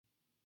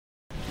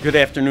Good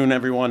afternoon,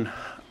 everyone.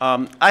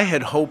 I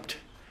had hoped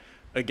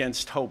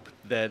against hope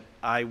that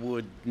I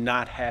would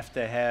not have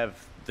to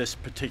have this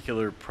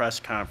particular press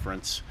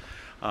conference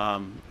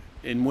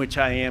in which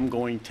I am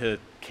going to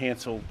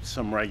cancel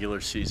some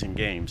regular season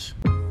games.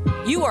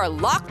 You are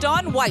Locked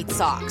On White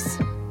Sox,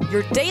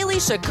 your daily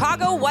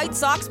Chicago White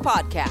Sox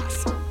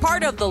podcast.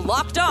 Part of the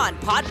Locked On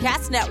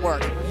Podcast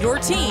Network, your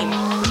team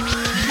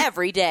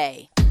every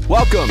day.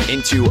 Welcome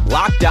into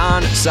Locked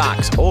On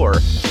Sox, or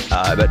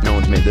I bet no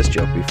one's made this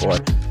joke before,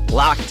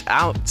 Locked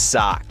Out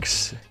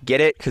Sox. Get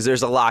it? Because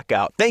there's a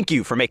lockout. Thank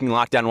you for making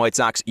Locked On White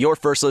Sox your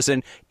first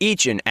listen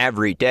each and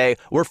every day.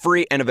 We're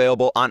free and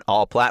available on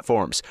all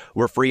platforms.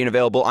 We're free and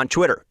available on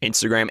Twitter,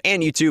 Instagram,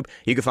 and YouTube.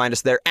 You can find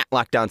us there at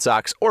Locked On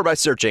Sox or by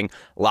searching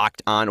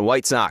Locked On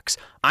White Sox.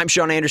 I'm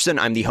Sean Anderson.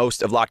 I'm the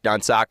host of Locked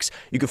On Sox.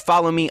 You can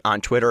follow me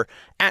on Twitter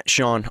at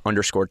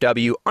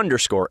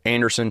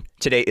Sean_W_Anderson.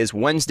 Today is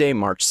Wednesday,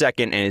 March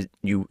 2nd, and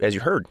as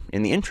you heard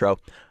in the intro,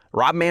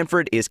 Rob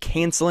Manfred is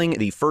canceling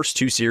the first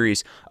two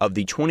series of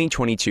the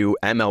 2022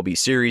 MLB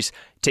series,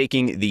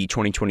 taking the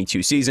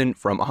 2022 season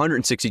from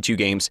 162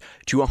 games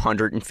to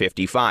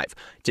 155.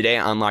 Today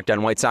on Locked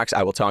On White Sox,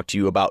 I will talk to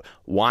you about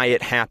why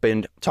it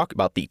happened, talk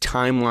about the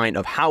timeline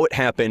of how it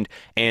happened,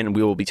 and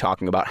we will be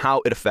talking about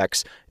how it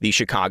affects the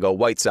Chicago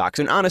White Sox.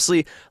 And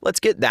honestly, let's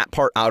get that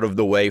part out of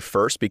the way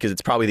first because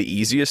it's probably the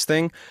easiest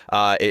thing.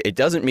 It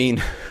doesn't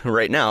mean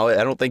right now,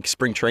 I don't think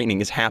spring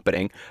training is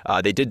happening.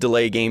 They did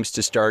delay games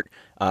to start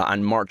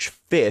on March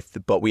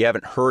 5th, but we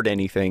haven't heard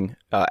anything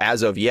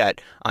as of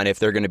yet on if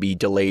they're going to be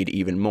delayed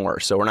even more.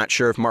 So we're not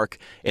sure if Mark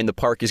in the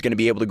park is going to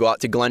be able to go out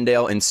to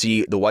Glendale and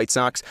see the White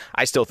Sox.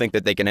 I still think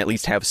that they can at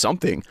least have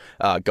something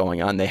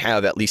going on. They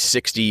have at least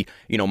 60,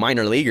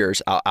 minor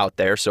leaguers out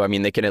there. So, I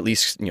mean, they can at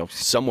least,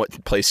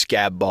 somewhat play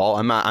scab ball.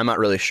 I'm not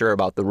really sure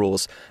about the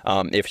rules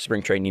if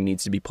spring training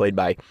needs to be played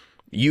by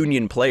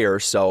union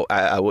players, so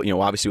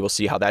obviously we'll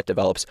see how that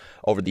develops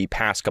over the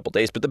past couple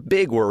days. But the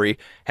big worry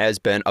has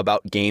been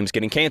about games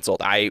getting canceled.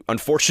 I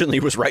unfortunately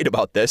was right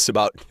about this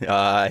about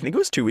I think it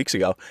was 2 weeks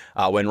ago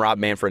when Rob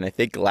Manfred, I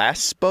think,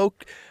 last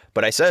spoke.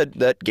 But I said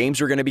that games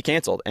were going to be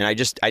canceled, and I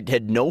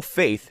had no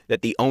faith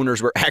that the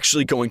owners were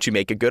actually going to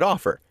make a good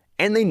offer,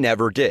 and they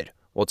never did.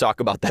 We'll talk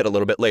about that a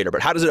little bit later.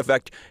 But how does it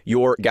affect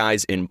your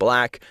guys in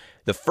black?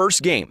 The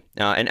first game,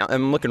 and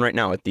I'm looking right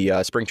now at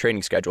the spring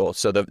training schedule.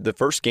 So the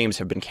first games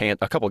have been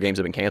a couple games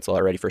have been canceled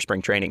already for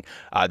spring training.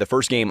 The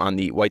first game on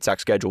the White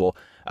Sox schedule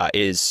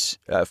is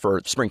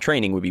for spring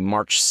training would be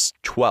March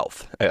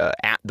 12th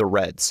at the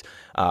Reds,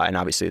 and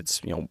obviously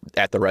it's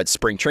at the Reds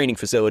spring training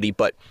facility.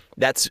 But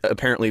that's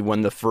apparently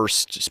when the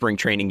first spring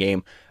training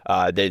game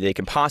they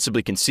can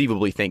possibly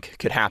conceivably think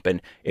could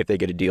happen if they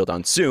get a deal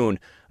done soon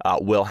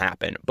will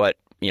happen. But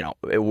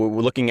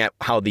we're looking at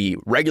how the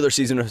regular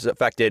season is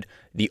affected.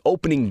 The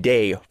opening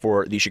day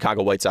for the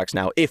Chicago White Sox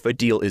now, if a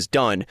deal is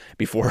done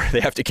before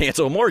they have to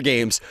cancel more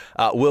games,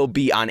 will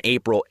be on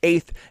April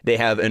 8th. They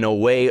have an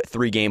away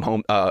three-game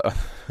home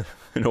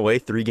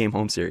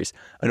series,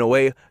 an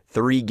away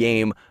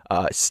three-game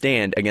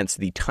stand against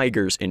the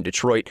Tigers in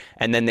Detroit,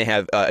 and then they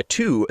have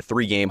two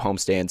three-game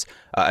homestands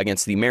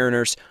against the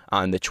Mariners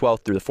on the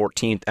 12th through the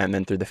 14th, and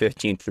then through the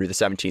 15th through the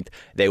 17th,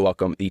 they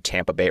welcome the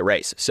Tampa Bay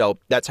Rays. So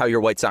that's how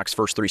your White Sox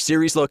first three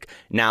series look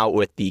now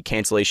with the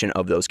cancellation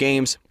of those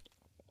games.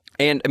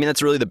 And I mean,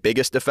 that's really the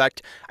biggest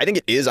effect. I think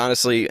it is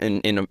honestly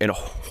in a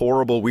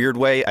horrible, weird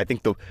way. I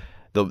think the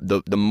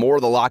more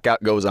the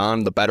lockout goes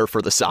on, the better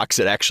for the Sox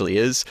it actually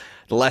is.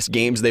 The less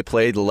games they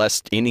play, the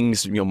less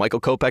innings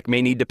Michael Kopech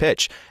may need to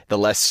pitch. The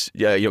less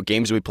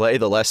games we play,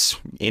 the less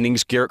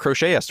innings Garrett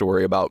Crochet has to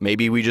worry about.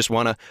 Maybe we just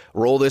want to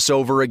roll this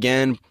over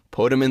again,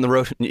 put him in the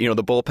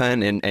the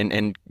bullpen,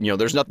 and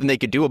there's nothing they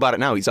could do about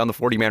it now. He's on the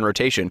 40-man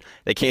rotation.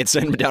 They can't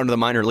send him down to the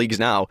minor leagues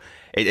now.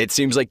 It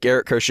seems like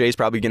Garrett Crochet is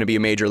probably going to be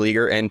a major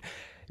leaguer, and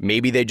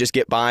maybe they just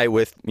get by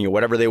with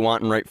whatever they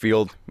want in right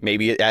field.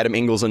 Maybe Adam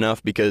Engels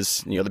enough,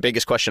 because the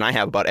biggest question I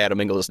have about Adam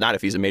Engels is not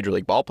if he's a major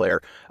league ball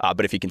player,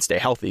 but if he can stay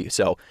healthy.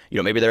 So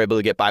maybe they're able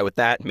to get by with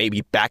that.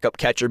 Maybe backup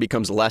catcher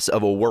becomes less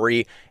of a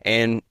worry,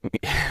 and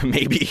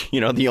maybe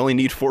they only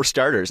need 4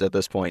 starters at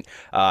this point.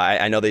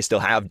 I know they still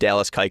have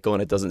Dallas Keuchel,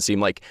 and it doesn't seem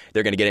like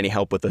they're going to get any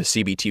help with the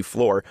CBT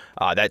floor.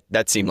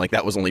 That seemed like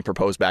that was only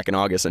proposed back in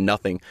August, and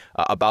nothing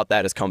about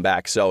that has come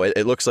back. So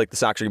it looks like the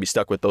Sox are going to be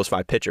stuck with those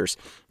 5 pitchers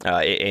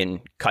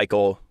in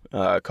Keuchel,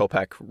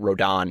 Kopech,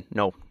 Rodon,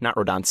 no, not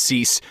Rodon,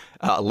 Cease,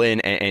 Lynn,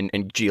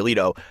 and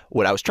Giolito.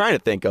 What I was trying to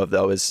think of,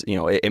 though, is,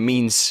 it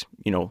means,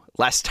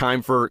 less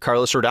time for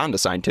Carlos Rodon to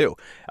sign, too.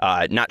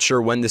 Not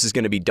sure when this is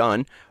going to be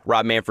done.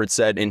 Rob Manfred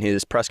said in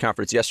his press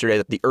conference yesterday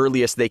that the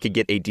earliest they could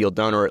get a deal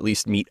done, or at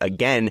least meet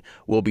again,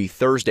 will be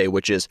Thursday,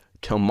 which is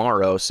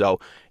tomorrow. So,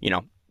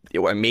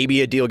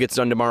 maybe a deal gets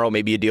done tomorrow,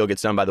 maybe a deal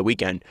gets done by the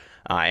weekend,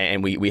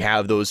 and we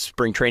have those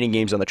spring training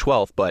games on the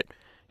 12th, but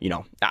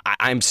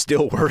I'm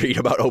still worried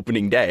about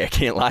opening day. I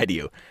can't lie to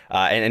you.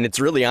 And it's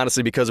really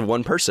honestly because of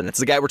one person. It's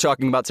the guy we're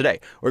talking about today.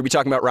 We're going to be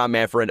talking about Rob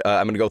Manfred.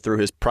 I'm going to go through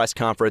his press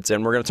conference,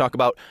 and we're going to talk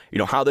about,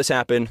 how this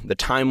happened, the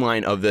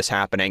timeline of this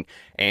happening,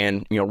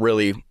 and,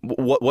 really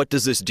what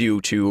does this do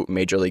to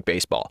Major League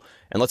Baseball?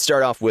 And let's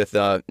start off with,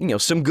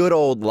 some good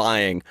old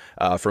lying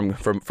from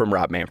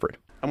Rob Manfred.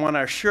 I want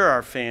to assure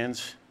our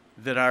fans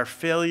that our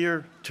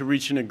failure to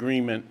reach an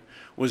agreement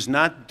was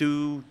not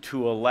due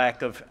to a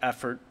lack of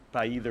effort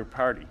by either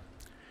party.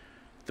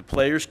 The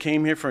players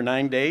came here for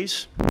 9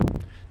 days.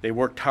 They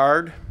worked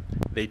hard.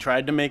 They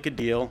tried to make a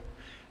deal,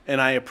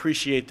 and I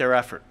appreciate their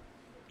effort.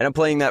 And I'm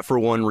playing that for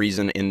one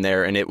reason in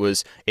there, and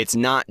it's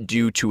not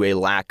due to a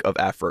lack of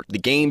effort. The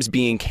games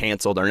being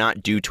canceled are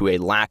not due to a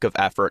lack of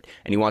effort,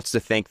 and he wants to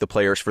thank the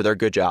players for their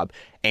good job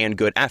and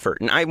good effort.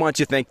 And I want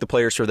to thank the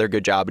players for their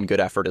good job and good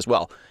effort as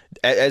well.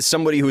 As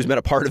somebody who's been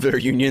a part of their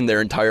union their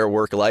entire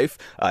work life,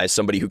 as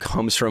somebody who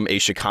comes from a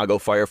Chicago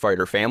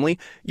firefighter family,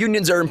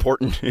 unions are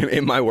important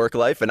in my work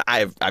life, and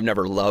I've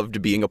never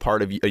loved being a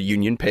part of a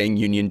union, paying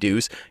union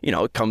dues.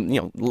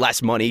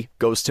 Less money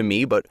goes to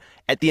me, but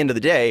at the end of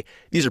the day,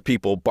 these are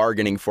people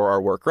bargaining for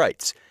our work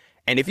rights.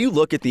 And if you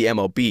look at the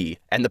MLB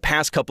and the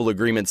past couple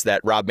agreements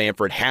that Rob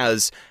Manfred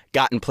has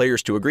gotten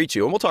players to agree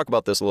to, and we'll talk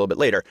about this a little bit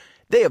later,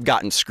 they have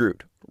gotten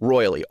screwed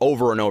royally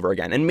over and over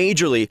again. And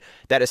majorly,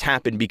 that has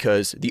happened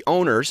because the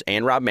owners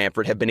and Rob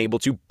Manfred have been able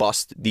to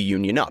bust the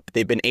union up.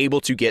 They've been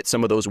able to get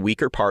some of those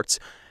weaker parts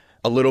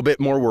a little bit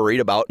more worried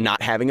about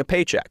not having a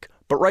paycheck.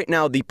 But right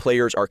now, the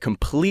players are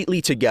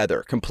completely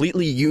together,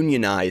 completely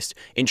unionized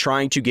in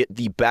trying to get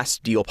the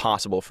best deal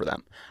possible for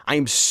them. I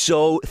am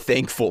so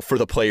thankful for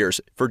the players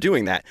for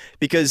doing that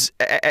because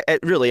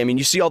really,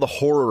 you see all the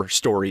horror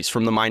stories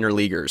from the minor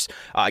leaguers.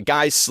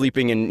 Guys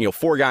sleeping in,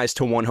 4 guys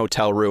to 1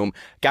 hotel room,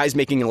 guys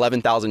making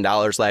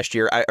 $11,000 last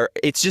year.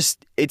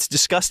 It's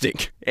disgusting.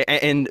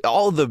 And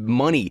all the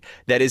money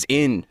that is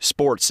in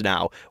sports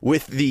now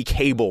with the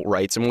cable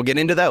rights, and we'll get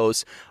into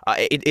those,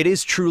 it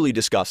is truly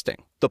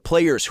disgusting. The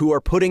players who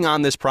are putting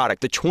on this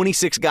product, the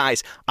 26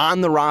 guys on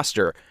the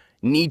roster,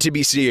 need to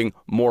be seeing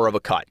more of a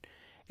cut.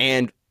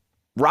 And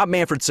Rob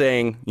Manfred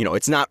saying,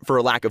 it's not for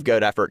a lack of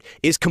good effort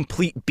is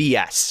complete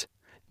BS.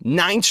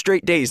 9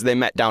 straight days they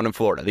met down in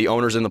Florida, the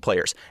owners and the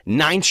players.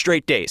 9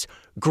 straight days.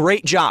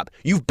 Great job.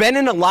 You've been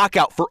in a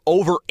lockout for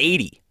over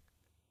 80.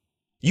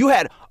 You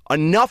had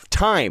enough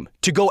time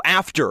to go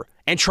after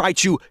and try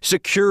to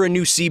secure a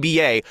new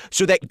CBA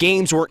so that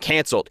games weren't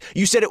canceled.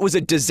 You said it was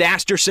a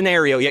disaster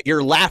scenario, yet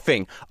you're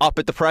laughing up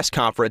at the press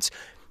conference,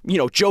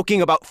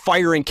 joking about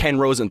firing Ken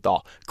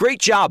Rosenthal. Great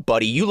job,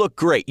 buddy. You look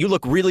great. You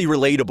look really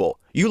relatable.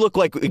 You look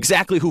like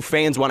exactly who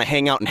fans want to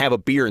hang out and have a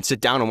beer and sit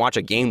down and watch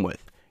a game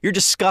with. You're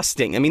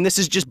disgusting. This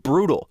is just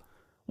brutal.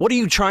 What are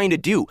you trying to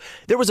do?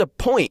 There was a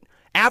point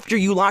after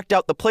you locked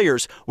out the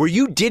players where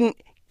you didn't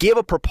give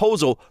a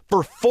proposal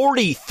for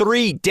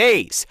 43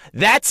 days.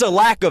 That's a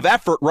lack of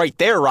effort right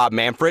there, Rob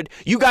Manfred.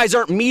 You guys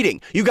aren't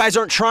meeting. You guys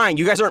aren't trying.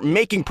 You guys aren't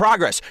making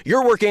progress.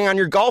 You're working on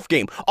your golf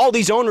game. All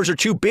these owners are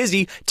too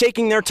busy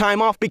taking their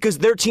time off because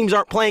their teams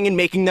aren't playing and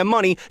making them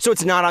money, so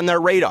it's not on their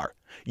radar.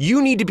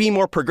 You need to be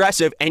more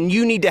progressive, and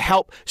you need to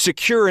help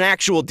secure an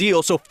actual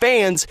deal so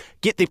fans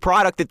get the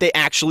product that they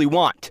actually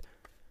want.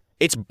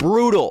 It's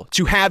brutal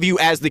to have you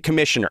as the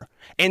commissioner.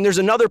 And there's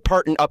another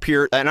part up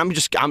here, and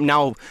I'm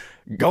now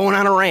going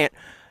on a rant.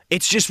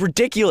 It's just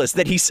ridiculous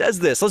that he says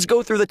this. Let's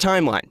go through the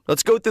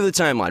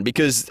timeline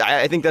because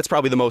I think that's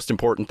probably the most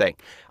important thing.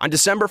 On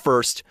December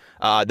 1st,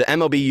 the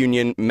MLB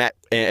union met,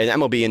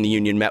 and MLB and the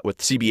union met with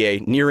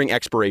CBA nearing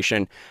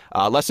expiration.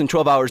 Less than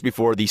 12 hours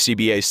before the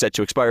CBA is set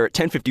to expire at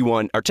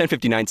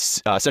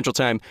 10:59 Central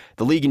Time,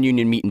 the league and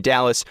union meet in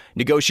Dallas.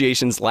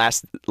 Negotiations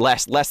last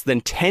less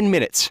than 10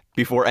 minutes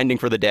before ending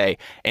for the day.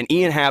 And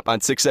Ian Happ on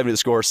 670 The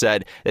Score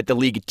said that the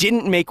league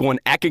didn't make one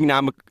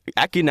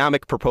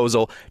economic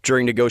proposal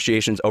during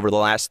negotiations over the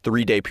last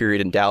 3-day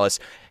period in Dallas.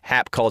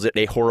 Happ calls it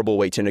a horrible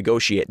way to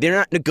negotiate. They're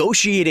not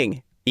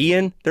negotiating,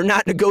 Ian. They're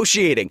not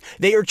negotiating.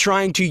 They are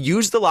trying to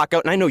use the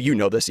lockout. And I know you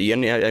know this,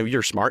 Ian.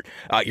 You're smart.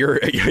 You're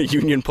a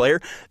union player.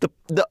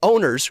 The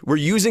owners were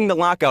using the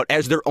lockout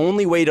as their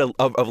only way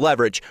of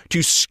leverage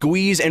to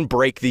squeeze and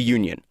break the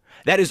union.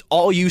 That is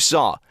all you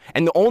saw.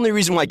 And the only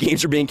reason why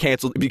games are being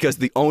canceled is because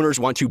the owners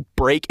want to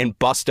break and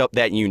bust up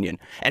that union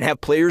and have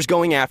players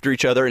going after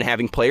each other and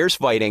having players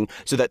fighting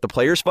so that the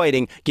players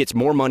fighting gets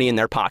more money in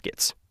their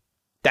pockets.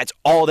 That's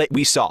all that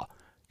we saw.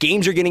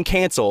 Games are getting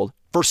canceled.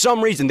 For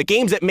some reason, the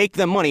games that make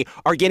them money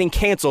are getting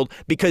canceled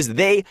because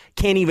they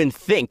can't even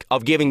think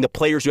of giving the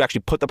players who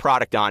actually put the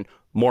product on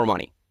more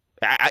money.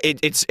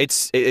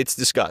 It's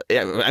disgusting.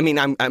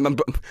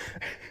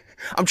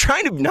 I'm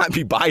trying to not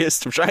be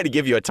biased. I'm trying to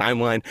give you a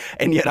timeline,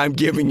 and yet I'm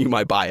giving you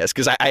my bias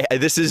because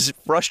this is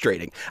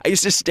frustrating. I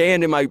used to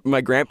stand in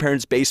my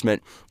grandparents'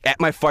 basement at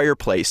my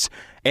fireplace,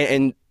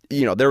 and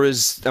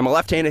I'm a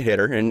left-handed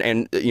hitter,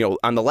 and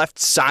on the left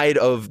side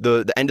of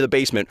the end of the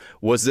basement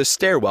was this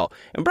stairwell,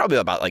 and probably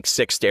about like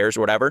 6 stairs or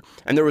whatever.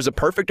 And there was a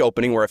perfect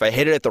opening where if I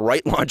hit it at the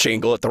right launch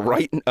angle, at the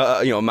right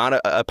amount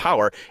of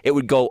power, it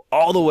would go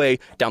all the way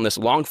down this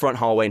long front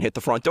hallway and hit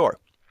the front door.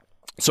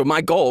 So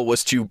my goal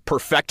was to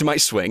perfect my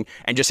swing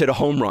and just hit a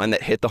home run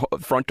that hit the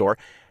front door,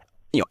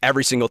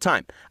 every single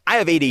time. I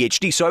have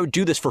ADHD, so I would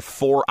do this for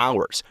 4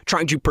 hours,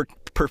 trying to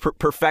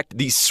perfect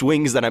these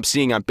swings that I'm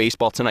seeing on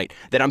Baseball Tonight,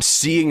 that I'm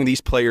seeing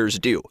these players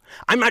do.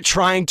 I'm not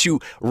trying to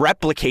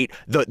replicate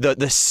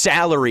the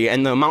salary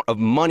and the amount of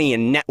money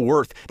and net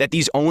worth that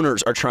these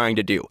owners are trying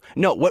to do.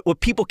 No, what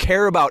people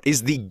care about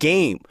is the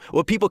game.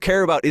 What people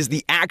care about is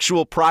the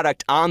actual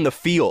product on the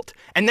field.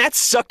 And that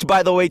sucked,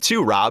 by the way,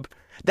 too, Rob.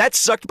 That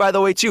sucked, by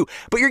the way, too.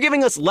 But you're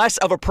giving us less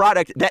of a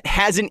product that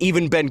hasn't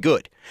even been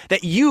good,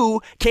 that you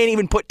can't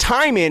even put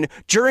time in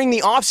during the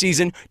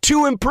offseason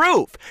to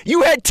improve.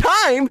 You had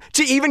time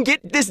to even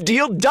get this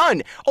deal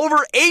done.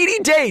 Over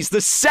 80 days, the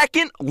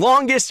second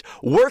longest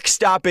work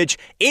stoppage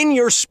in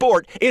your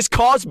sport is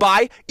caused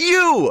by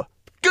you.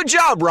 Good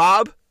job,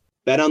 Rob.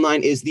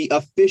 BetOnline is the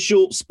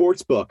official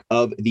sportsbook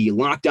of the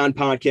Locked On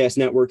Podcast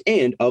Network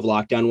and of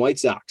Locked On White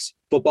Sox.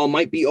 Football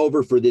might be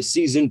over for this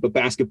season, but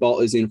basketball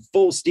is in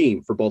full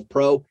steam for both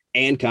pro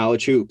and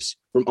college hoops.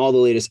 From all the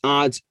latest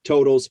odds,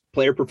 totals,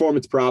 player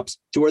performance props,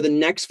 to where the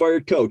next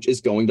fired coach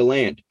is going to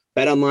land,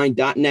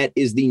 BetOnline.net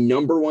is the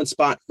 #1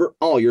 spot for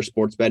all your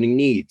sports betting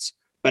needs.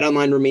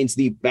 BetOnline remains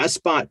the best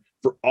spot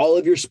for all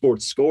of your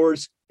sports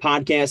scores,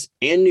 podcasts,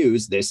 and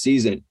news this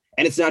season.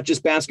 And it's not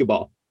just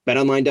basketball.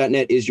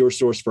 BetOnline.net is your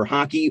source for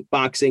hockey,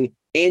 boxing,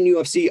 and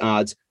UFC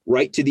odds,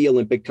 right to the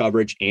Olympic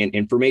coverage and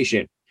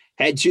information.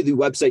 Head to the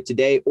website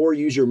today or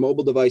use your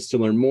mobile device to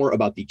learn more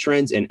about the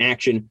trends and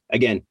action.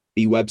 Again,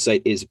 the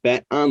website is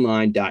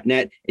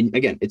betonline.net. And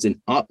again, it's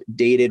an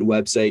updated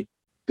website.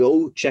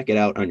 Go check it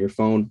out on your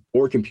phone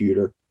or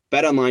computer.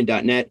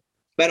 Betonline.net.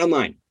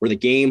 BetOnline, where the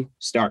game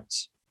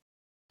starts.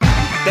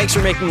 Thanks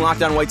for making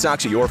Locked On White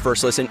Sox your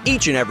first listen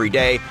each and every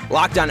day.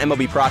 Locked On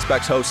MLB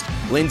Prospects host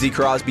Lindsey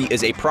Crosby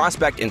is a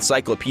prospect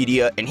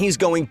encyclopedia, and he's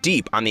going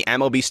deep on the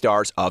MLB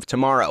stars of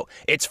tomorrow.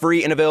 It's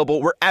free and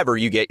available wherever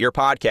you get your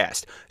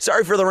podcast.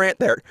 Sorry for the rant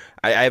there.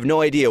 I have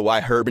no idea why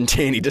Herb and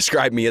Tanny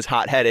described me as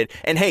hot-headed.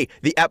 And hey,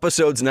 the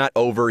episode's not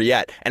over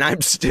yet, and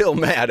I'm still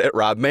mad at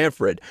Rob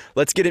Manfred.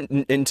 Let's get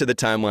into the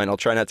timeline. I'll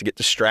try not to get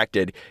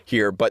distracted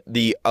here, but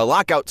the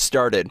lockout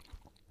started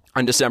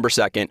on December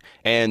 2nd,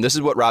 and this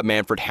is what Rob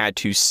Manfred had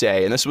to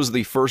say. And this was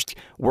the first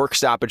work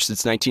stoppage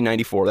since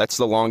 1994. That's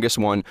the longest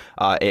one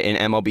in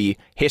MLB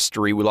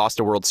history. We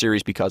lost a World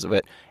Series because of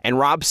it. And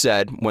Rob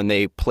said when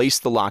they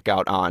placed the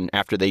lockout on,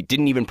 after they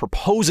didn't even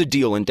propose a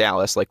deal in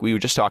Dallas, like we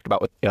just talked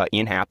about with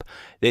Ian Happ,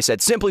 they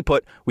said, simply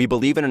put, we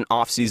believe in an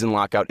off-season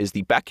lockout is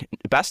the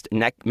best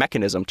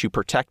mechanism to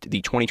protect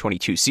the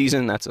 2022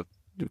 season. That's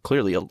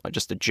clearly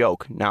just a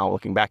joke now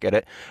looking back at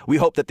it. We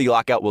hope that the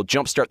lockout will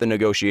jumpstart the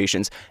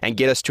negotiations and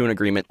get us to an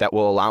agreement that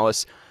will allow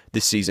us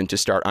this season to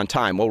start on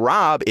time. Well,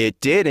 Rob, it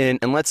didn't,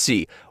 and let's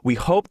see. We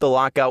hope the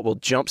lockout will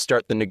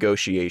jumpstart the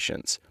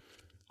negotiations.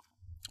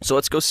 So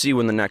let's go see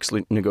when the next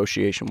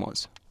negotiation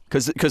was.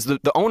 Because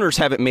the owners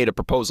haven't made a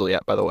proposal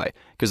yet, by the way.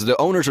 Because the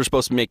owners are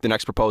supposed to make the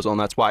next proposal, and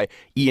that's why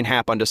Ian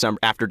Happ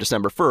after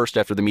December 1st,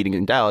 after the meeting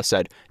in Dallas,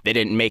 said they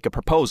didn't make a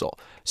proposal.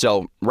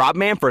 So Rob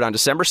Manfred on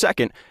December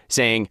 2nd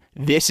saying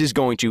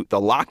the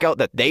lockout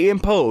that they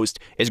imposed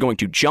is going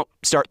to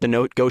jumpstart the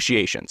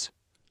negotiations.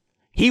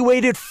 He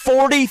waited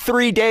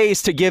 43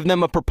 days to give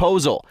them a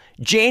proposal.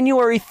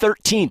 January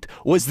 13th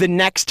was the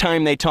next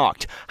time they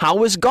talked. How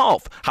was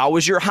golf? How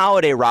was your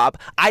holiday, Rob?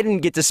 I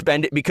didn't get to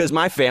spend it because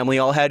my family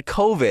all had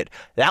COVID.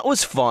 That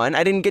was fun.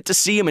 I didn't get to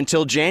see him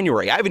until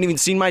January. I haven't even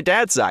seen my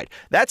dad's side.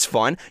 That's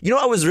fun. You know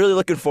what I was really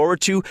looking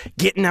forward to?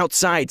 Getting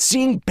outside,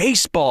 seeing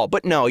baseball.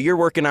 But no, you're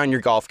working on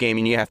your golf game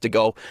and you have to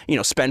go,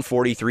 spend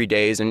 43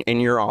 days in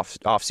your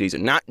off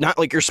season. Not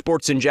like your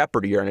sport's in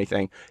jeopardy or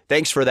anything.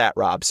 Thanks for that,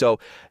 Rob. So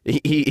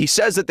he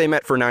says that they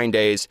met for 9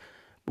 days.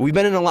 We've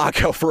been in a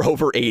lockout for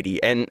over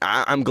 80, and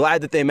I'm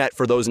glad that they met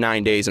for those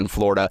 9 days in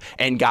Florida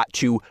and got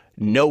to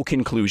no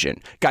conclusion.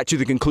 Got to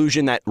the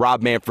conclusion that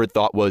Rob Manfred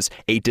thought was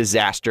a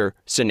disaster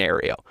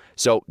scenario.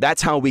 So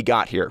that's how we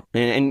got here.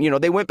 And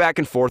they went back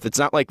and forth. It's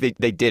not like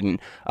they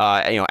didn't.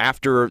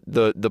 After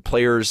the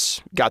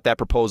players got that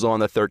proposal on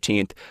the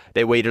 13th,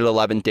 they waited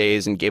 11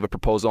 days and gave a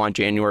proposal on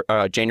January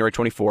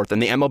 24th.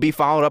 And the MLB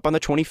followed up on the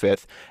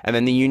 25th. And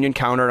then the union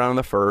countered on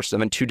the 1st.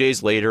 And then 2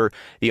 days later,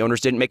 the owners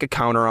didn't make a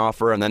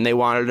counteroffer. And then they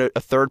wanted a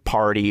third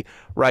party,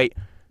 right?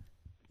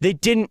 They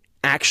didn't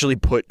actually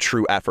put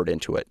true effort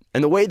into it.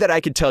 And the way that I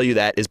could tell you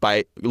that is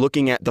by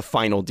looking at the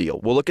final deal.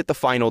 We'll look at the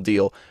final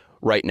deal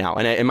right now.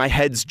 And my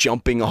head's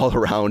jumping all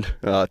around,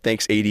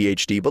 thanks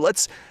ADHD. But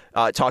let's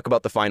talk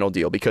about the final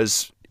deal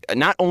because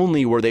not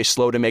only were they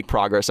slow to make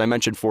progress, I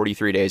mentioned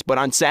 43 days, but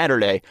on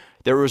Saturday,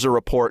 there was a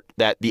report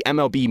that the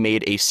MLB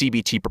made a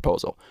CBT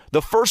proposal.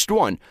 The first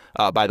one,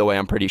 by the way,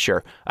 I'm pretty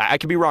sure, I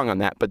could be wrong on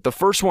that, but the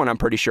first one I'm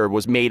pretty sure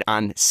was made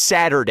on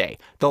Saturday.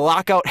 The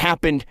lockout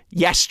happened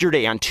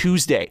yesterday on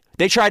Tuesday.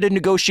 They tried to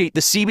negotiate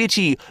the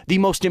CBT, the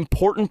most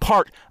important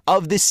part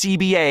of the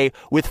CBA,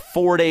 with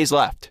 4 days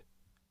left.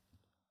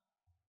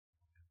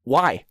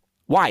 Why?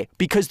 Why?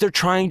 Because they're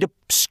trying to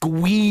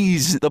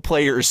squeeze the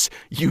players'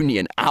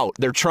 union out.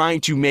 They're trying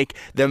to make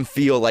them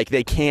feel like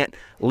they can't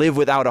live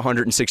without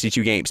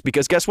 162 games.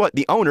 Because guess what?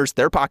 The owners,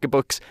 their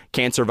pocketbooks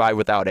can't survive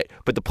without it.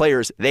 But the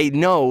players, they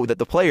know that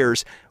the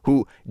players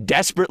who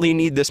desperately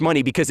need this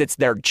money because it's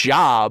their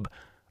job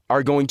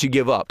are going to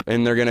give up,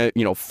 and they're going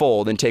to,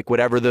 fold and take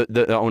whatever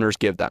the owners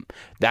give them.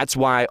 That's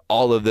why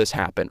all of this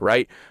happened,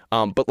 right?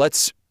 But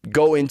let's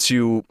go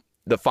into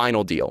the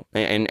final deal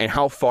and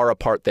how far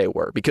apart they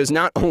were, because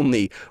not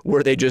only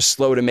were they just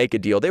slow to make a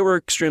deal, they were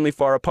extremely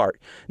far apart.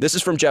 This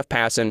is from Jeff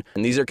Passan,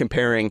 and these are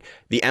comparing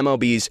the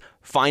MLB's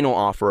final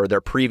offer,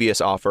 their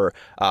previous offer,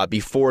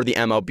 before the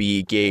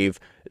MLB gave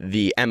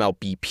the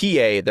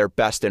MLBPA their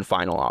best and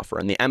final offer.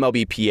 And the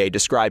MLBPA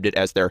described it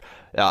as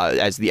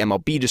as the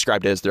MLB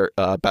described it as their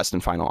best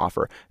and final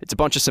offer. It's a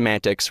bunch of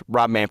semantics.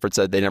 Rob Manfred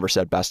said they never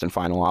said best and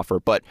final offer,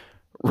 but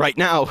right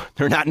now,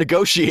 they're not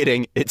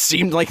negotiating. It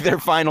seemed like their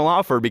final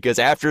offer, because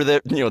after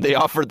they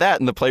offered that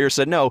and the players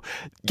said no,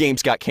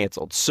 games got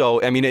canceled.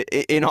 So, I mean,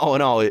 in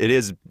all, it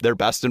is their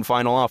best and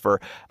final offer.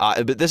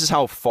 But this is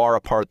how far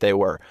apart they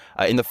were.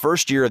 In the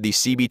first year of the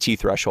CBT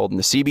threshold, and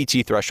the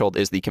CBT threshold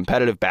is the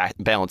competitive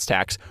balance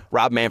tax.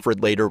 Rob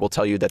Manfred later will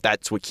tell you that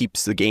that's what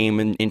keeps the game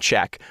in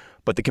check.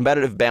 But the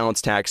competitive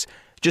balance tax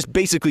just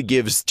basically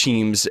gives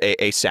teams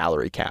a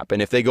salary cap.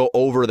 And if they go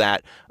over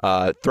that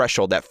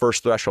threshold, that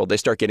first threshold, they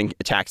start getting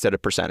taxed at a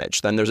percentage.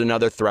 Then there's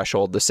another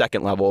threshold, the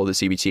second level of the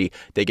CBT,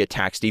 they get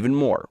taxed even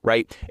more,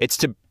 right? It's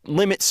to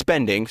limit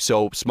spending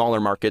so smaller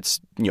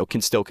markets,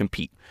 can still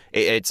compete.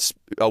 It's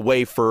a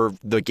way for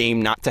the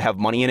game not to have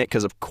money in it,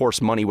 because of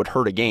course money would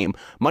hurt a game.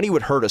 Money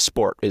would hurt a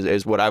sport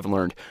is what I've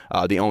learned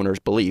the owners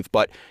believe.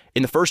 But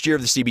in the first year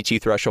of the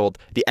CBT threshold,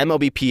 the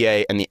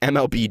MLBPA and the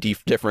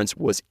MLB difference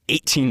was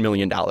 $18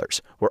 million.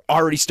 We're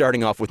already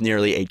starting off with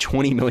nearly a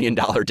 $20 million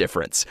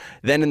difference.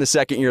 Then in the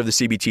second year of the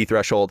CBT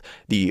threshold,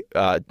 the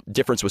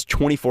difference was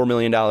 $24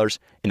 million.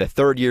 In the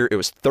third year, it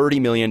was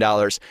 $30 million.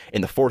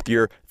 In the fourth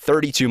year,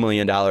 $32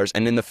 million.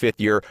 And in the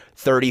fifth year,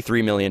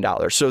 $33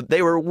 million. So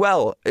they were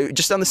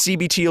just on the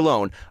CBT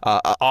alone,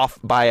 off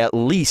by at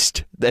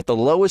least, at the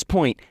lowest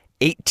point,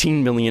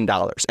 $18 million.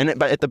 And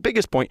at the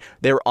biggest point,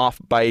 they were off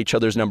by each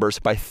other's numbers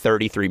by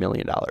 $33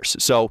 million.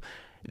 So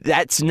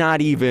that's not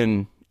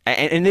even,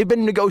 and they've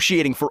been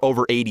negotiating for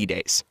over 80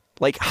 days.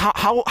 Like,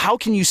 how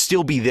can you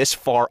still be this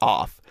far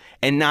off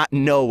and not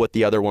know what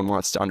the other one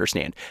wants to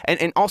understand?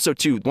 And also,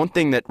 too, one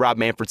thing that Rob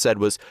Manfred said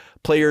was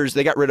players,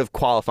 they got rid of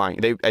qualifying.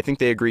 I think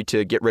they agreed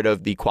to get rid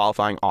of the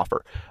qualifying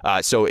offer.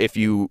 So if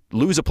you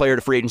lose a player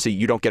to free agency,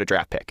 you don't get a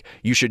draft pick.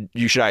 You should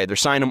either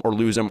sign them or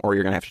lose them, or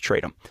you're going to have to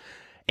trade them.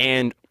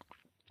 And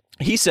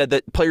he said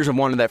that players have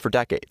wanted that for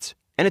decades.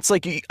 And it's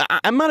like,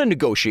 I'm not a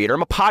negotiator.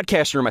 I'm a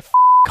podcaster in my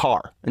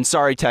car. And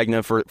sorry,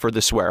 Tegna, for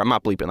the swear. I'm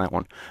not bleeping that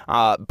one.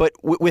 But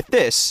with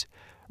this,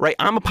 right,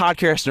 I'm a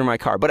podcaster in my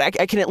car. But I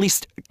can at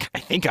least, I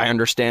think I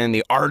understand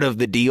the art of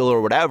the deal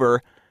or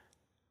whatever.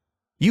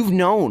 You've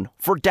known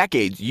for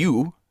decades,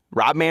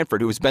 Rob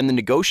Manfred, who has been the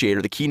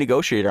negotiator, the key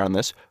negotiator on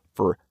this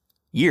for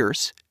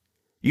years,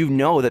 you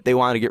know that they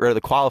wanted to get rid of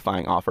the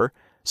qualifying offer.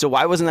 So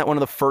why wasn't that one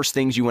of the first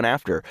things you went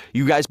after?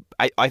 You guys,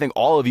 I think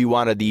all of you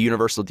wanted the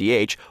universal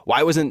DH.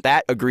 Why wasn't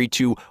that agreed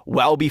to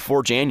well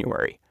before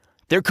January?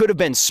 There could have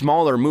been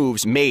smaller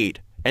moves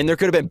made, and there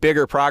could have been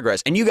bigger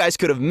progress. And you guys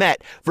could have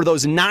met for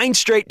those 9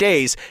 straight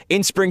days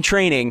in spring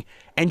training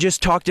and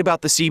just talked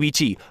about the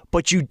CBT.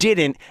 But you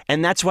didn't,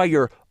 and that's why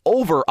you're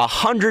over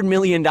 $100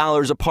 million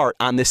apart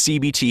on the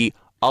CBT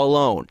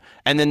alone.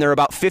 And then they're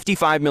about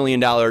 $55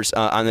 million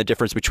on the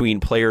difference between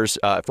players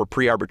for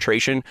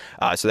pre-arbitration.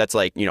 So that's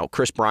like,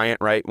 Chris Bryant,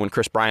 right? When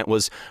Chris Bryant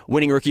was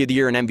winning Rookie of the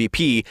Year and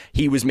MVP,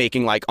 he was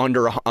making like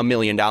under $1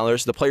 million.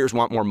 The players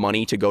want more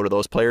money to go to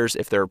those players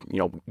if they're,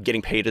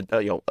 getting paid,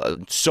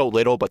 so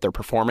little, but they're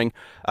performing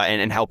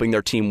and helping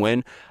their team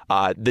win.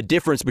 The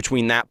difference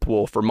between that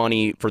pool for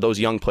money for those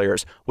young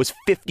players was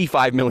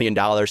 $55 million,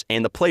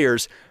 and the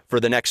players for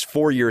the next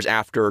 4 years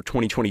after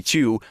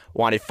 2022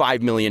 wanted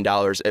 $5 million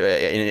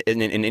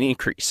in an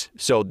increase.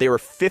 So they were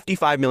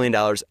 $55 million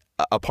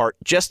apart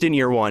just in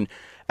year one.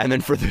 And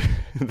then for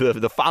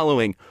the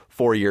following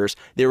 4 years,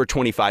 they were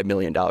 $25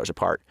 million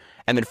apart.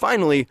 And then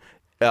finally,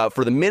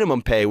 for the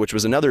minimum pay, which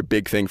was another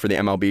big thing for the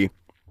MLB,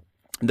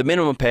 the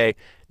minimum pay,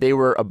 they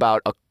were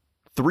about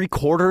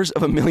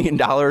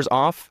 $750,000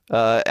 off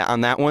on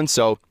that one.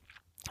 So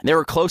they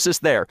were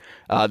closest there.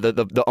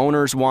 The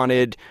owners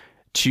wanted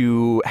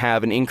to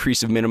have an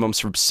increase of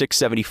minimums from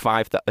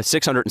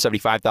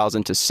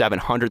 $675,000 to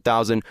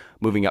 $700,000,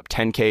 moving up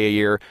 $10K a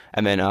year.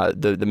 And then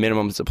the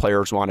minimums the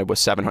players wanted was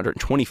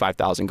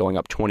 $725,000, going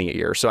up $20 a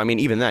year. So, I mean,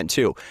 even then,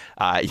 too,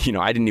 I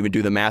didn't even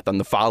do the math on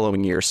the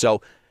following year.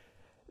 So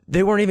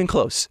they weren't even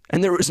close.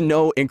 And there was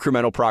no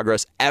incremental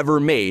progress ever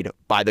made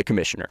by the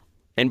commissioner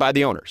and by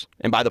the owners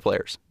and by the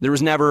players. There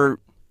was never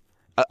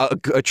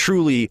a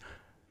truly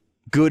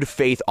good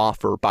faith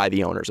offer by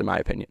the owners, in my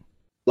opinion.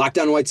 Locked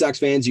On White Sox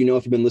fans, if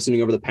you've been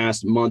listening over the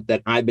past month,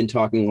 that I've been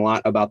talking a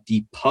lot about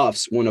the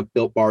Puffs, one of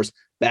Built Bar's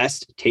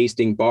best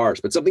tasting bars.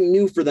 But something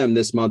new for them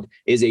this month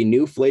is a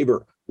new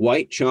flavor,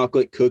 white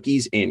chocolate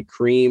cookies and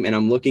cream. And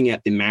I'm looking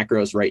at the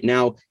macros right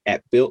now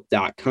at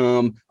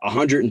built.com,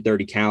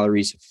 130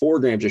 calories, 4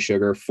 grams of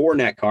sugar, 4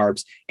 net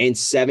carbs, and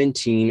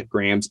 17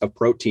 grams of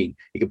protein.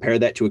 You compare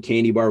that to a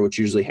candy bar, which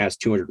usually has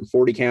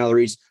 240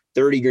 calories,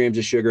 30 grams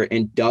of sugar,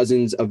 and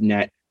dozens of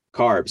net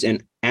carbs.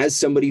 And as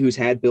somebody who's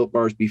had Built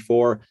Bars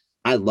before,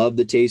 I love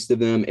the taste of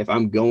them. If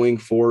I'm going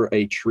for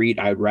a treat,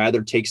 I'd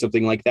rather take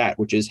something like that,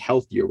 which is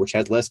healthier, which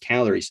has less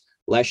calories,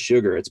 less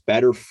sugar. It's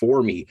better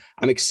for me.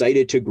 I'm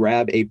excited to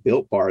grab a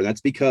Built Bar.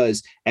 That's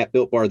because at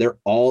Built Bar, they're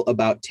all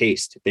about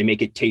taste. They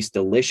make it taste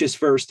delicious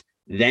first,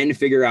 then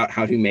figure out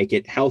how to make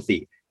it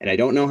healthy. And I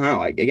don't know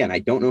how. I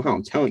don't know how.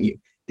 I'm telling you,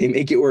 they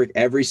make it work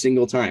every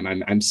single time.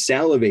 I'm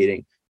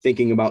salivating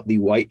thinking about the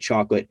white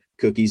chocolate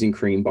cookies and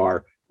cream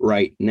bar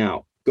right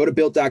now. Go to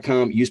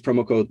built.com, use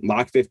promo code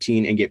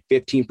LOCK15 and get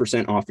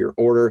 15% off your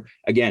order.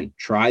 Again,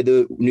 try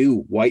the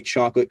new white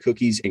chocolate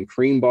cookies and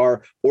cream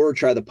bar, or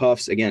try the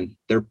Puffs. Again,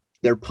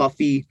 they're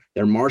puffy,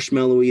 they're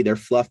marshmallowy, they're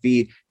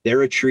fluffy,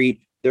 they're a treat,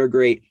 they're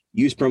great.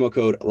 Use promo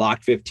code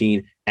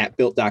LOCK15 at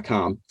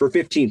built.com for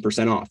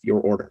 15% off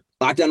your order.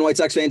 Locked On White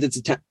Sox fans, it's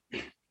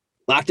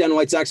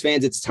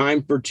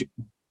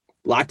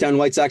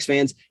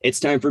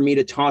time for me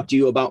to talk to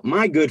you about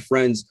my good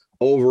friends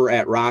over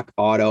at Rock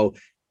Auto.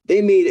 They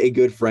made a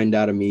good friend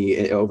out of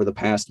me over the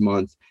past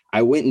month.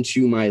 I went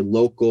into my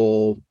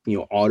local,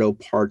 auto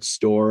parts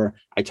store.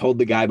 I told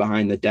the guy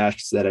behind the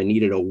desks that I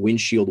needed a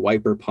windshield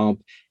wiper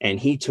pump, and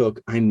he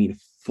took,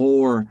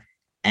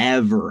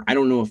 forever. I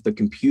don't know if the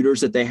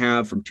computers that they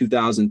have from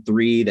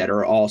 2003 that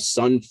are all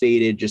sun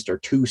faded just are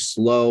too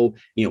slow.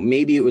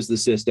 Maybe it was the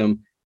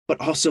system,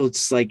 but also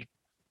it's like,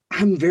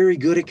 I'm very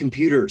good at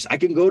computers. I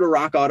can go to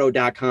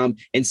rockauto.com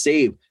and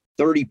save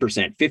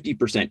 30%,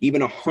 50%,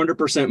 even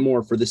 100%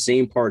 more for the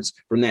same parts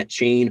from that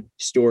chain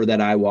store that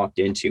I walked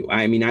into.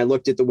 I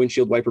looked at the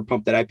windshield wiper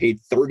pump that I paid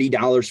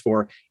 $30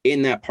 for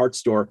in that parts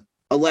store,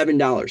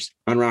 $11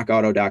 on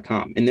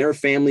rockauto.com. And they're a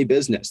family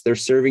business. They're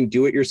serving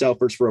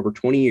do-it-yourselfers for over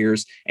 20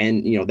 years.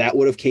 And, that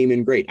would have came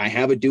in great. I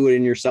have a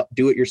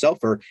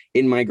do-it-yourselfer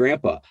in my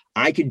grandpa.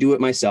 I could do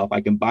it myself.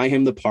 I can buy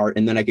him the part,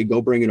 and then I could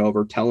go bring it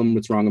over, tell him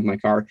what's wrong with my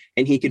car,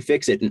 and he could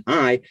fix it. And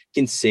I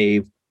can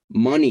save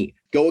money.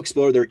 Go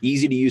explore their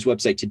easy-to-use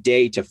website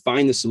today to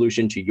find the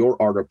solution to your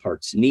auto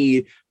parts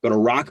need. Go to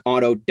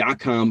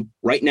rockauto.com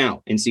right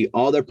now and see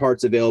all their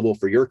parts available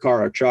for your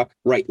car or truck.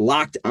 Right,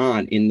 Locked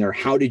On in their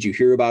How Did You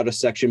Hear About Us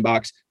section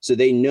box so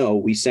they know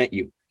we sent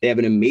you. They have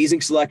an amazing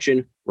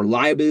selection,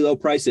 reliably low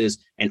prices,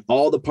 and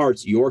all the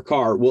parts your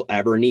car will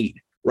ever need.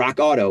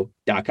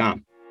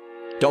 rockauto.com.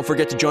 Don't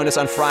forget to join us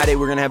on Friday.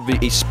 We're going to have a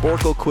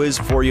Sporkle quiz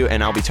for you,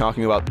 and I'll be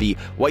talking about the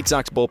White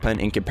Sox bullpen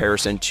in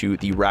comparison to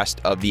the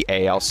rest of the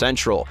AL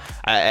Central.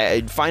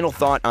 Final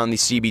thought on the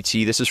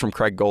CBT. This is from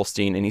Craig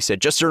Goldstein, and he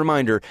said, just a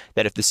reminder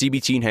that if the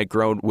CBT had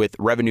grown with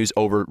revenues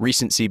over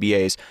recent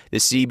CBAs, the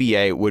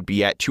CBA would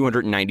be at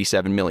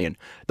 $297 million.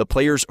 The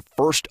players'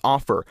 first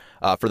offer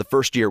for the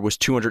first year was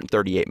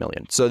 $238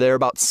 million. So they're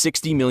about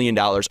 $60 million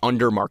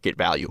under market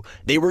value.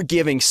 They were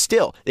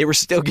still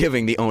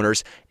giving the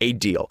owners a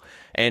deal.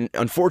 And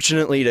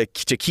unfortunately,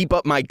 to keep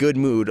up my good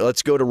mood,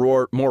 let's go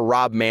to more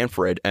Rob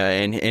Manfred,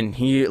 and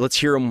let's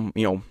hear him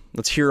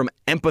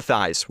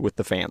empathize with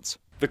the fans.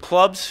 The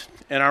clubs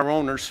and our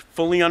owners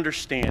fully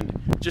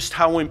understand just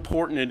how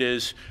important it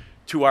is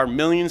to our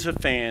millions of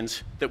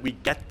fans that we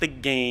get the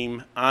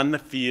game on the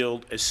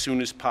field as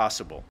soon as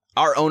possible.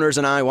 Our owners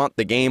and I want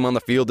the game on the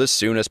field as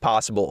soon as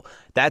possible.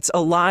 That's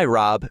a lie,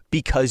 Rob,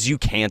 because you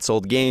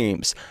canceled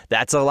games.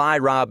 That's a lie,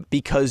 Rob,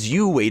 because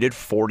you waited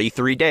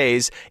 43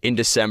 days in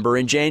December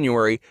and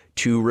January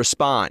to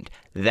respond.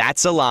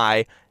 That's a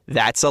lie.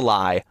 That's a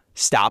lie.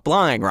 Stop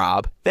lying,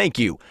 Rob. Thank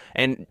you.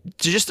 And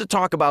just to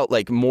talk about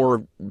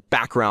more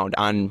background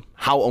on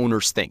how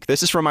owners think.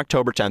 This is from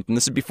October 10th, and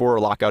this is before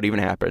a lockout even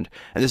happened.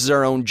 And this is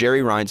our own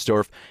Jerry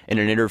Reinsdorf in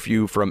an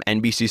interview from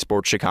NBC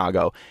Sports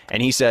Chicago.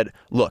 And he said,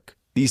 look,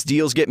 these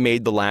deals get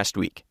made the last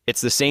week.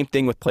 It's the same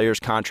thing with players'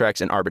 contracts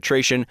and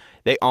arbitration.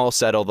 They all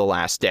settle the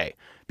last day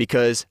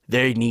because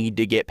they need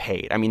to get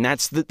paid.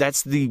 That's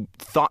the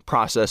thought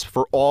process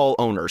for all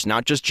owners,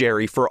 not just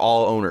Jerry, for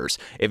all owners.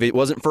 If it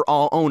wasn't for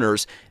all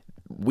owners,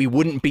 we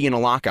wouldn't be in a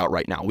lockout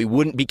right now. We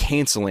wouldn't be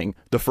canceling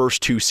the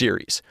first two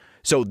series.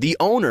 So the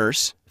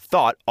owners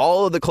thought,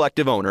 all of the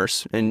collective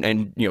owners,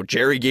 and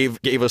Jerry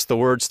gave us the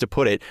words to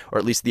put it, or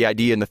at least the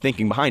idea and the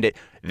thinking behind it.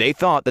 They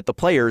thought that the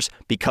players,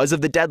 because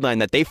of the deadline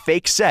that they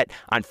fake set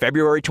on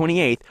February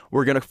 28th,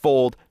 were going to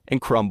fold and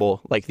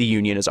crumble like the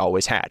union has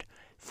always had.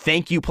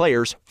 Thank you,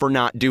 players, for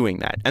not doing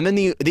that. And then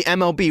the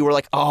MLB were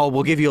like, oh,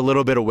 we'll give you a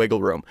little bit of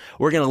wiggle room.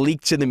 We're going to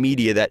leak to the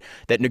media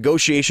that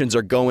negotiations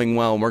are going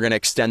well and we're going to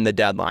extend the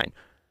deadline.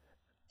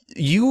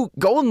 You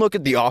go and look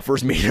at the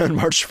offers made on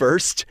March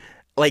 1st,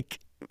 like,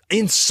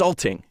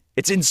 insulting.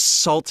 It's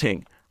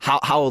insulting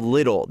how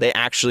little they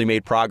actually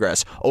made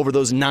progress over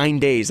those 9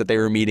 days that they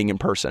were meeting in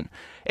person.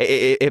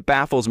 It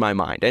baffles my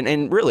mind.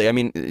 And really, I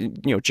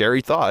mean,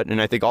 Jerry thought, and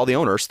I think all the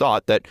owners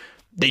thought, that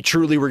they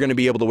truly were going to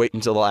be able to wait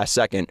until the last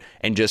second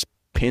and just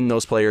pin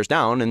those players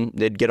down and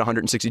they'd get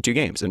 162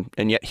 games.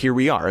 And yet here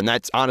we are. And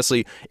that's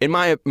honestly, in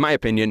my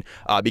opinion,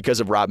 because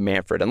of Rob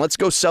Manfred. And let's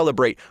go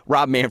celebrate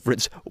Rob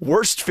Manfred's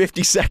worst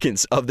 50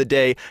 seconds of the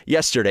day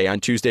yesterday on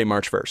Tuesday,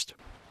 March 1st.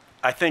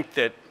 I think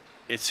that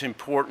it's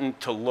important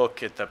to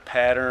look at the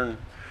pattern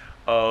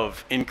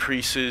of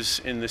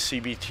increases in the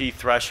CBT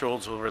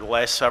thresholds over the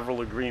last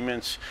several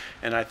agreements.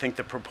 And I think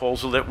the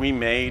proposal that we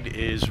made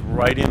is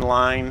right in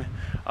line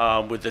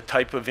with the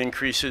type of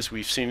increases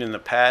we've seen in the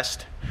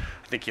past.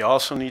 I think you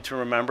also need to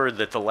remember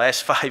that the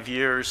last 5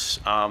 years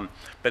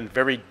been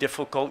very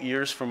difficult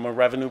years from a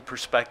revenue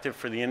perspective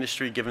for the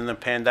industry given the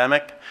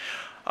pandemic.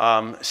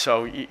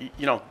 So,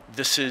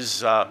 this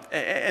is,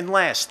 and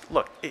last,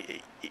 look,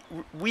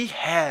 we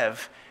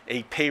have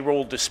a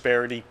payroll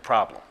disparity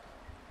problem.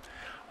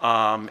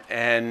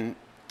 And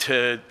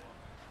to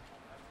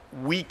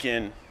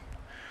weaken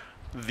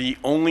the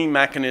only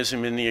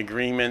mechanism in the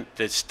agreement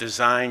that's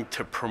designed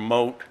to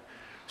promote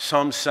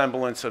some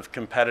semblance of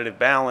competitive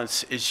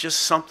balance is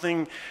just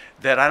something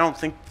that I don't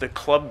think the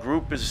club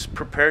group is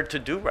prepared to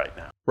do right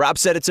now. Rob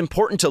said it's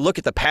important to look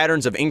at the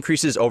patterns of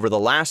increases over the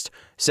last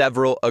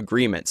several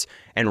agreements.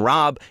 And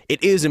Rob,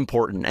 it is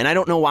important, and I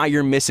don't know why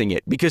you're missing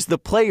it, because the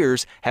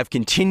players have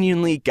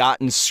continually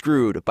gotten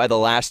screwed by the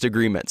last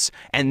agreements.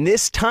 And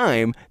this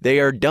time, they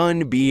are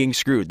done being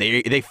screwed.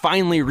 They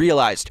finally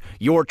realized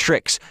your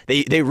tricks.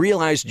 They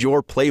realized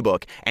your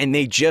playbook, and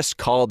they just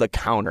called a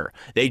counter.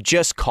 They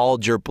just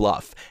called your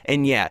bluff.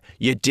 And yeah,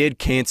 you did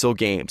cancel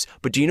games.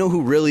 But do you know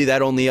who really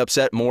that only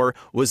upset more?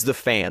 Was the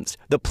fans.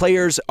 The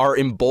players are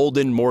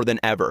emboldened more than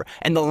ever.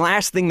 And the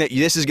last thing that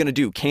this is going to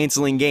do,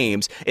 canceling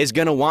games, is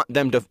going to want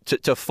them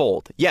to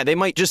fold. Yeah, they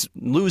might just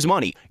lose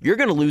money. You're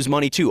going to lose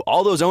money too.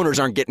 All those owners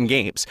aren't getting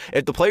games.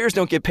 If the players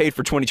don't get paid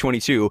for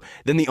 2022,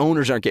 then the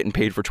owners aren't getting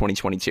paid for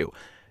 2022.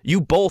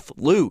 You both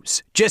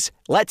lose. Just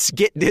let's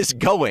get this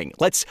going.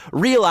 Let's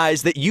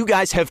realize that you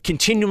guys have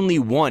continually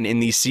won in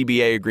these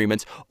CBA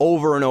agreements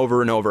over and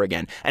over and over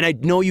again. And I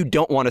know you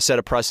don't want to set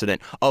a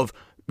precedent of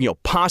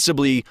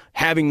possibly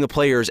having the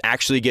players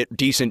actually get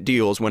decent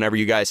deals whenever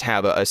you guys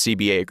have a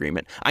CBA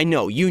agreement. I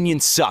know,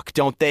 unions suck,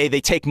 don't they?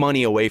 They take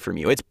money away from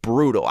you. It's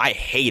brutal. I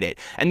hate it.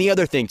 And the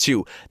other thing,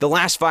 too, the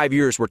last 5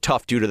 years were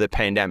tough due to the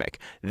pandemic.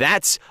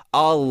 That's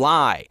a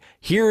lie.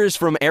 Here is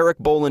from Eric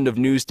Boland of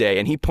Newsday,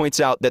 and he points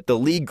out that the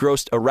league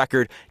grossed a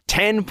record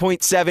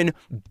 $10.7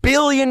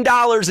 billion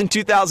in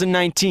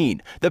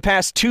 2019. The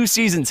past 2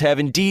 seasons have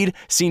indeed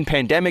seen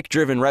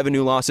pandemic-driven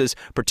revenue losses,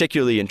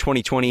 particularly in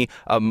 2020,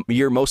 a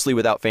year mostly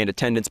without fan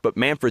attendance, but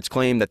Manfred's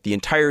claim that the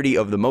entirety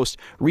of the most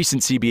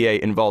recent CBA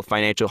involved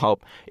financial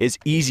help is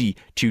easy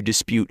to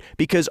dispute,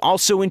 because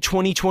also in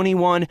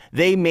 2021,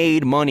 they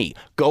made money.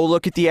 Go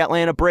look at the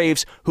Atlanta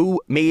Braves, who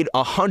made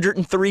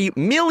 $103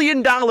 million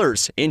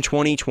in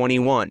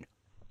 2021.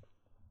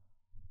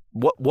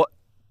 What?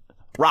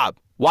 Rob,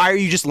 why are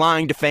you just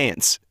lying to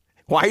fans?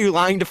 Why are you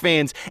lying to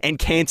fans and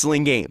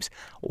canceling games?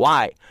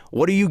 Why?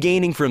 What are you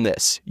gaining from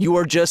this? You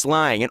are just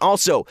lying. And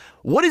also,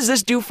 what does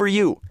this do for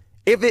you?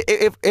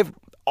 If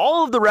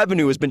all of the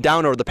revenue has been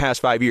down over the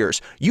past 5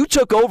 years, you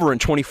took over in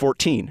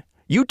 2014.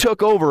 You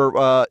took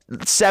over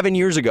 7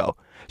 years ago.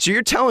 So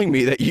you're telling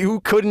me that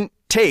you couldn't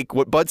take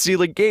what Bud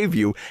Selig gave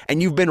you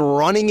and you've been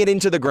running it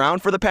into the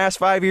ground for the past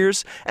 5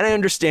 years? And I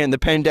understand the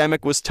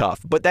pandemic was tough,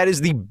 but that is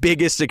the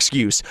biggest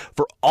excuse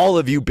for all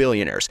of you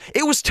billionaires.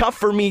 It was tough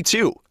for me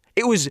too.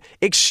 It was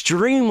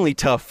extremely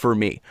tough for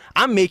me.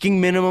 I'm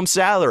making minimum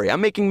salary.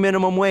 I'm making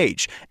minimum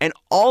wage. And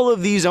all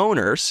of these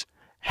owners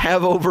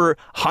have over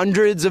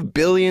hundreds of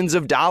billions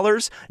of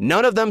dollars.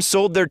 None of them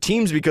sold their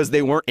teams because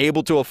they weren't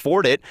able to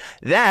afford it.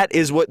 That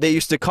is what they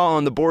used to call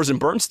on the Boers and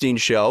Bernstein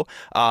show.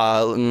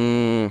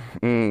 Why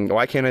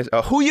can't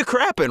I? Who you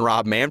crapping,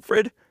 Rob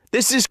Manfred?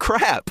 This is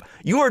crap.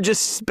 You are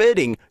just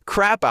spitting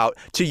crap out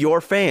to your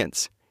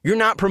fans. You're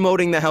not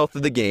promoting the health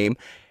of the game.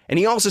 And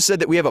he also said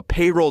that we have a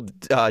payroll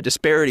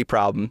disparity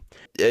problem.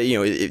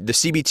 The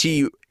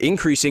CBT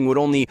increasing would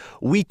only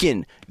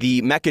weaken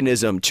the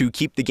mechanism to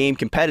keep the game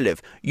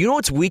competitive. You know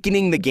what's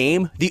weakening the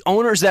game? The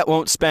owners that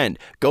won't spend.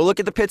 Go look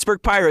at the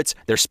Pittsburgh Pirates.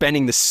 They're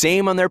spending the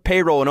same on their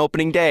payroll on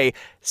opening day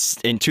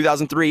in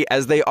 2003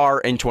 as they are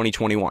in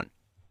 2021,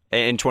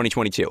 in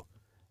 2022.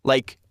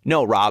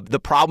 No, Rob, the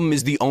problem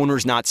is the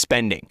owners not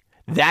spending.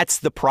 That's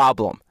the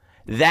problem.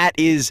 That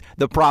is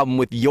the problem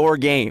with your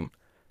game.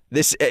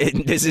 This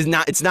is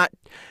not. It's not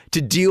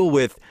to deal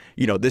with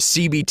the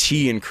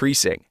CBT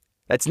increasing.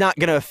 That's not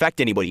going to affect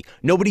anybody.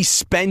 Nobody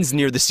spends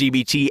near the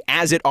CBT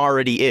as it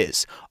already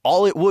is.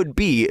 All it would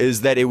be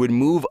is that it would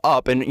move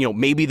up and,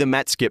 maybe the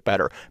Mets get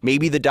better.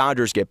 Maybe the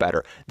Dodgers get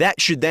better.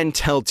 That should then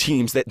tell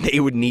teams that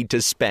they would need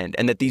to spend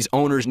and that these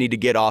owners need to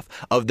get off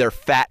of their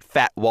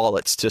fat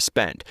wallets to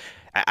spend.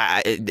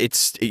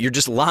 You're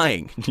just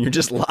lying. You're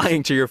just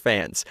lying to your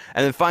fans.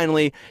 And then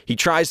finally, he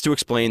tries to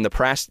explain the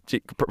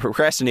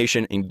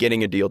procrastination in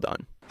getting a deal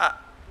done.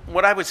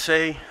 What I would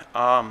say,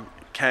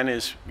 Ken,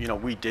 is,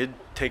 we did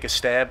take a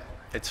stab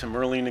at some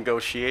early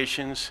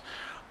negotiations.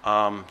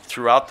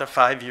 Throughout the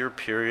 5-year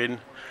period,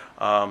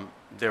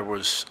 there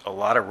was a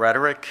lot of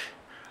rhetoric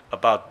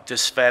about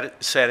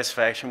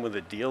dissatisfaction with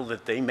the deal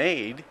that they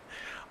made.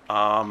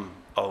 A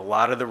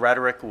lot of the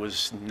rhetoric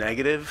was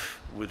negative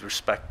with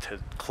respect to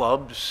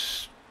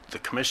clubs, the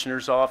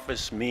commissioner's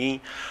office,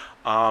 me.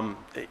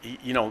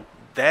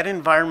 That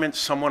environment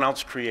someone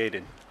else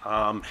created.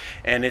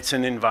 And it's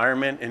an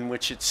environment in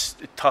which it's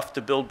tough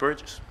to build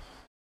bridges.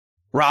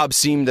 Rob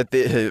seemed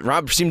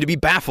to be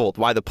baffled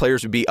why the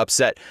players would be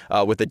upset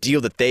with the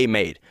deal that they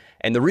made.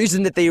 And the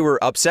reason that they were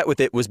upset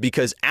with it was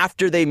because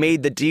after they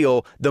made the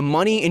deal, the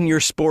money in your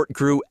sport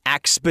grew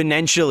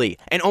exponentially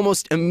and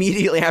almost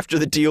immediately after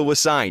the deal was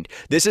signed.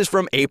 This is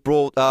from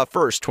April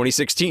 1st,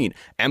 2016.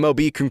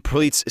 MLB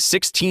completes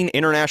 16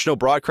 international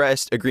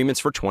broadcast agreements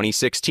for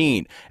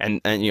 2016. And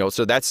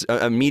so that's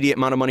an immediate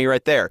amount of money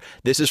right there.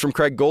 This is from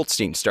Craig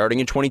Goldstein. Starting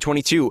in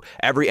 2022,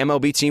 every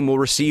MLB team will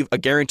receive a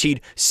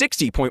guaranteed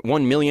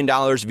 $60.1 million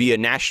via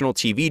national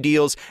TV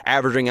deals,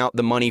 averaging out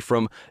the money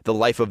from the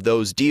life of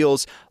those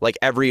deals. Like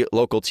every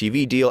local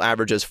TV deal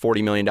averages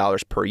 $40 million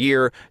per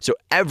year. So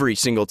every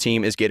single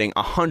team is getting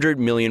 $100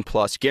 million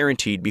plus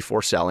guaranteed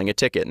before selling a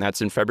ticket. And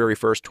that's in February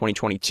 1st,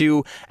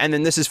 2022. And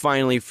then this is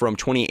finally from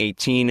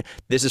 2018.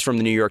 This is from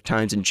the New York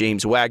Times and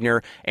James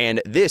Wagner. And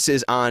this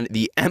is on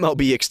the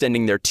MLB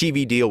extending their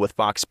TV deal with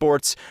Fox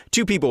Sports.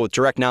 Two people with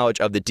direct knowledge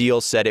of the deal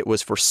said it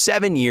was for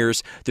 7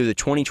 years through the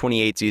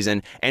 2028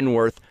 season and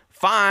worth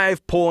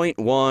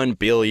 $5.1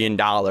 billion.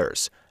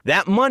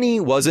 That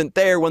money wasn't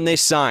there when they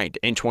signed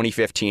in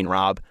 2015,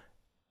 Rob.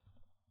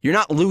 You're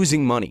not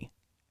losing money.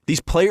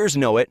 These players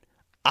know it.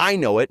 I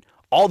know it.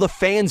 All the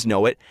fans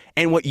know it.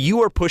 And what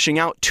you are pushing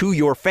out to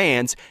your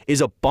fans is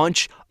a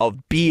bunch of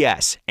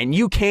BS. And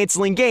you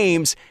canceling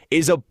games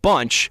is a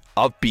bunch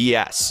of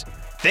BS.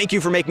 Thank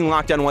you for making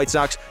Locked On White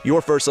Sox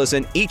your first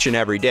listen each and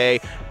every day.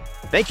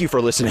 Thank you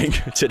for listening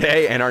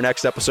today, and our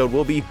next episode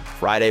will be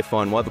Friday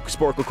Fun. We'll have a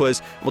Sporkle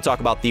quiz. We'll talk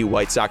about the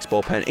White Sox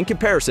bullpen in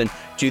comparison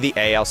to the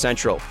AL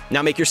Central.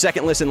 Now make your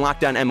second listen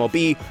Locked On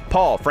MLB.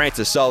 Paul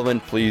Francis Sullivan,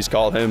 please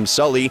call him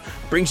Sully,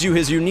 brings you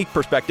his unique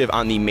perspective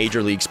on the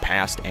major leagues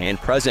past and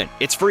present.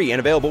 It's free and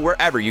available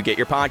wherever you get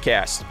your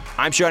podcasts.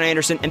 I'm Sean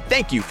Anderson, and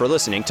thank you for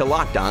listening to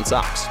Locked On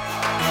Sox.